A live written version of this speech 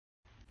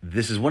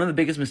This is one of the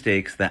biggest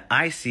mistakes that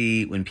I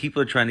see when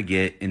people are trying to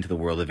get into the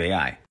world of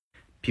AI.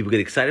 People get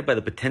excited by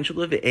the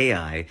potential of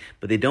AI,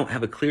 but they don't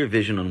have a clear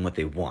vision on what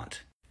they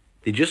want.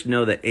 They just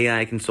know that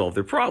AI can solve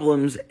their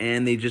problems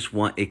and they just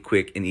want a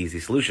quick and easy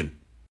solution.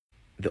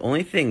 The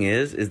only thing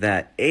is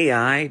that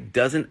AI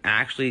doesn't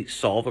actually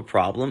solve a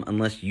problem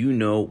unless you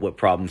know what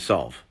problem to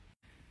solve.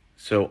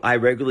 So I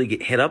regularly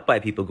get hit up by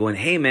people going,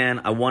 hey man,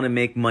 I want to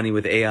make money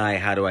with AI.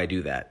 How do I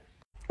do that?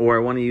 Or I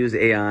want to use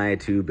AI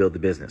to build the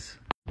business.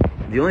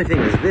 The only thing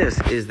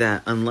is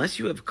that unless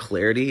you have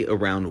clarity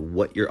around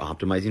what you're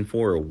optimizing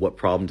for or what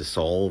problem to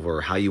solve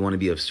or how you want to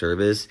be of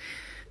service,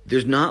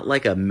 there's not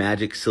like a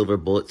magic silver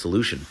bullet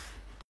solution.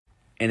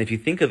 And if you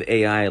think of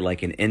AI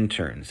like an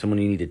intern, someone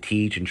you need to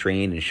teach and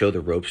train and show the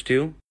ropes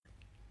to,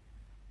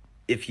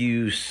 if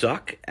you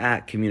suck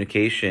at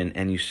communication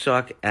and you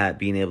suck at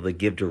being able to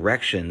give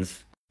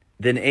directions,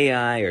 then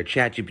AI or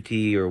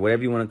ChatGPT or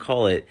whatever you want to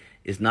call it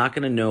is not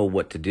going to know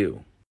what to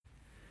do.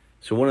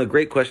 So one of the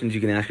great questions you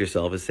can ask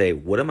yourself is say,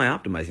 what am I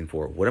optimizing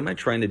for? What am I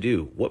trying to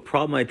do? What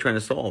problem am I trying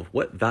to solve?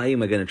 What value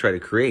am I going to try to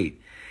create?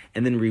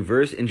 And then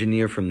reverse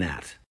engineer from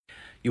that.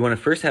 You want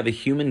to first have a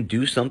human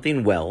do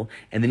something well,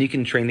 and then you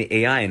can train the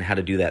AI on how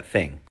to do that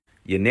thing.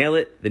 You nail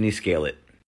it, then you scale it.